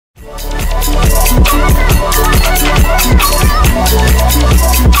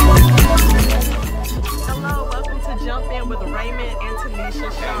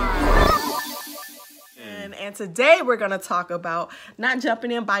today we're going to talk about not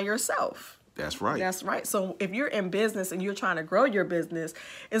jumping in by yourself. That's right. That's right. So if you're in business and you're trying to grow your business,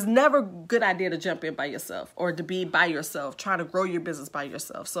 it's never a good idea to jump in by yourself or to be by yourself, trying to grow your business by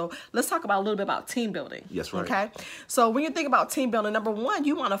yourself. So let's talk about a little bit about team building. Yes, right. Okay. So when you think about team building, number one,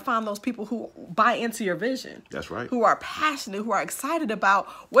 you want to find those people who buy into your vision. That's right. Who are passionate, who are excited about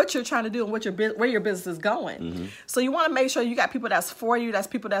what you're trying to do and where your business is going. Mm-hmm. So you want to make sure you got people that's for you, that's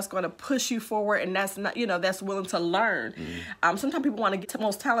people that's going to push you forward, and that's not, that's willing to learn. Mm-hmm. Sometimes people want to get to the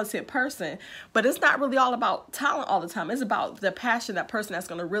most talented person, but it's not really all about talent all the time. It's about the passion, that person that's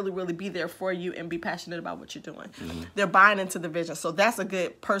going to really, really be there for you and be passionate about what you're doing. Mm-hmm. They're buying into the vision. So that's a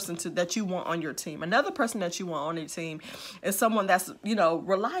good person that you want on your team. Another person that you want on your team is someone that's,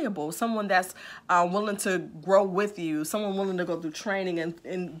 reliable, someone that's willing to grow with you, someone willing to go through training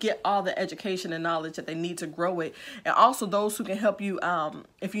and get all the education and knowledge that they need to grow it. And also those who can help you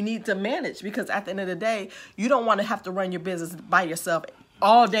if you need to manage, because at the end of the day, you don't want to have to run your business by yourself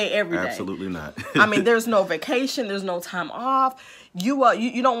all day, every day. Absolutely not. I mean, there's no vacation. There's no time off. You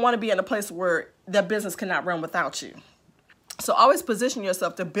don't want to be in a place where the business cannot run without you. So always position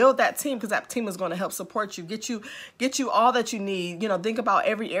yourself to build that team, because that team is going to help support you, get you all that you need. Think about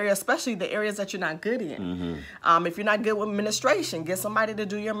every area, especially the areas that you're not good in. Mm-hmm. If you're not good with administration, get somebody to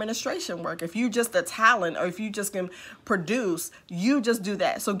do your administration work. If you're just a talent, or if you just can produce, you just do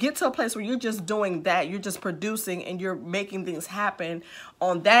that. So get to a place where you're just doing that. You're just producing and you're making things happen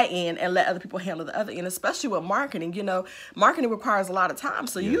on that end, and let other people handle the other end, especially with marketing. Marketing requires a lot of time.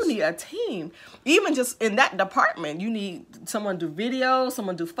 So you need a team. Even just in that department, you need someone do videos,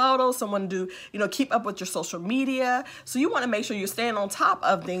 someone do photos, someone do, keep up with your social media. So you want to make sure you're staying on top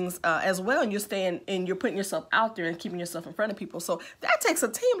of things as well, and you're putting yourself out there and keeping yourself in front of people. So that takes a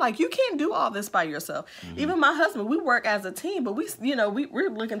team. Like, you can't do all this by yourself. Mm-hmm. Even my husband, we work as a team, but we're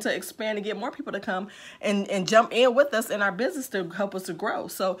looking to expand and get more people to come and jump in with us in our business to help us to grow.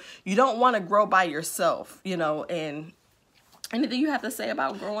 So you don't want to grow by yourself, and anything you have to say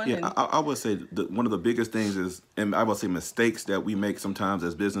about growing? Yeah, I would say one of the biggest things is, and I would say mistakes that we make sometimes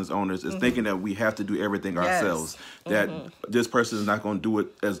as business owners, is thinking that we have to do everything ourselves, that this person is not going to do it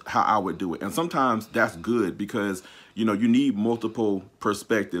as how I would do it. And sometimes that's good, because you need multiple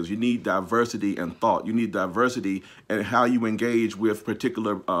perspectives. You need diversity in thought. You need diversity in how you engage with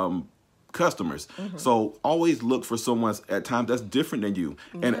particular customers. Mm-hmm. So always look for someone at times that's different than you,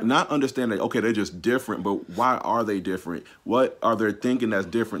 and not understand that, okay, they're just different, but why are they different? What are they thinking that's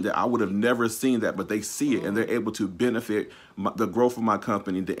different that I would have never seen that, but they see it and they're able to benefit the growth of my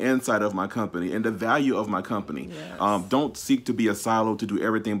company, the insight of my company, and the value of my company. Yes. Don't seek to be a silo, to do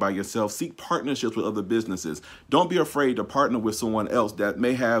everything by yourself. Seek partnerships with other businesses. Don't be afraid to partner with someone else that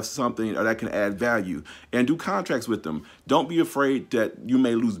may have something or that can add value, and do contracts with them. Don't be afraid that you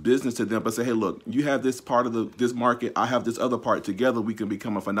may lose business to them, but say, hey, look, you have this part of this market, I have this other part. Together, we can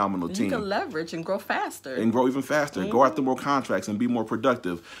become a phenomenal team. You can leverage and grow faster. And grow even faster. Go after more contracts and be more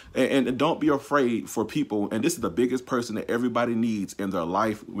productive. And don't be afraid for people. And this is the biggest person that everybody needs in their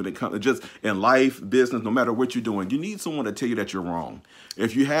life, when it comes to just in life, business, no matter what you're doing. You need someone to tell you that you're wrong.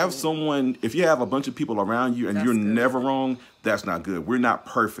 If you have a bunch of people around you and you're never wrong, that's not good. We're not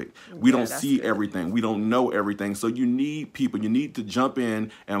perfect. We don't see everything. We don't know everything. So you need people. You need to jump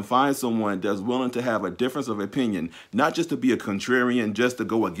in and find someone that's willing to have a difference of opinion, not just to be a contrarian, just to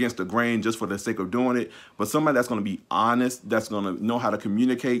go against the grain just for the sake of doing it, but somebody that's going to be honest, that's going to know how to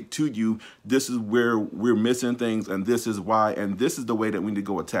communicate to you. This is where we're missing things, and this is why, and this is the way that we need to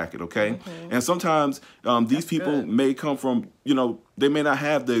go attack it, okay? Mm-hmm. And sometimes these people may come from, they may not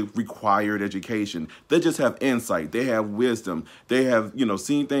have the required education. They just have insight. They have wisdom. They have,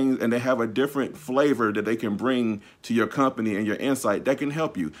 seen things, and they have a different flavor that they can bring to your company and your insight that can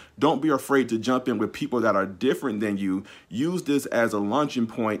help you. Don't be afraid to jump in with people that are different than you. Use this as a launching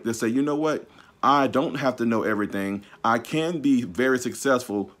point to say, you know what? I don't have to know everything. I can be very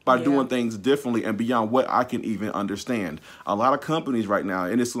successful by doing things differently and beyond what I can even understand. A lot of companies right now,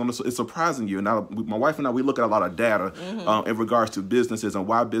 and it's surprising you. Now, my wife and I, we look at a lot of data in regards to businesses and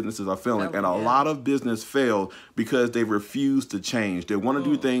why businesses are failing. And a lot of business fail because they refuse to change. They want to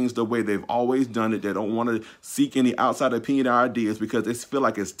do things the way they've always done it. They don't want to seek any outside opinion or ideas because they feel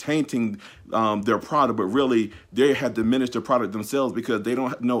like it's tainting their product. But really, they have diminished their product themselves because they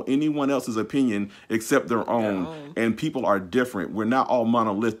don't know anyone else's opinion except their own. And people are different. We're not all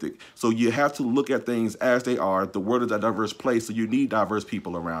monolithic. So you have to look at things as they are. The world is a diverse place, so you need diverse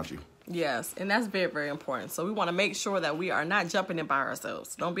people around you. Yes, and that's very, very important. So we want to make sure that we are not jumping in by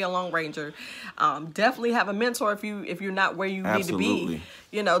ourselves. Don't be a lone ranger. Definitely have a mentor if you're not where you need to be.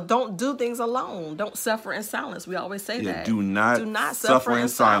 You know, don't do things alone. Don't suffer in silence. We always say that. Do not suffer in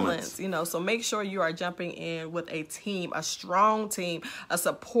silence. You know, so make sure you are jumping in with a team, a strong team, a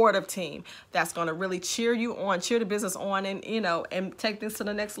supportive team that's going to really cheer you on, cheer the business on, and and take this to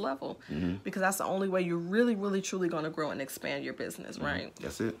the next level. Because that's the only way you're really, really, truly going to grow and expand your business, right?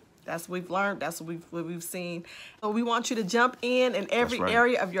 That's it. That's what we've learned. That's what we've seen. So we want you to jump in every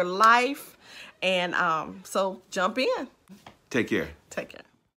area of your life, and so jump in. Take care. Take care.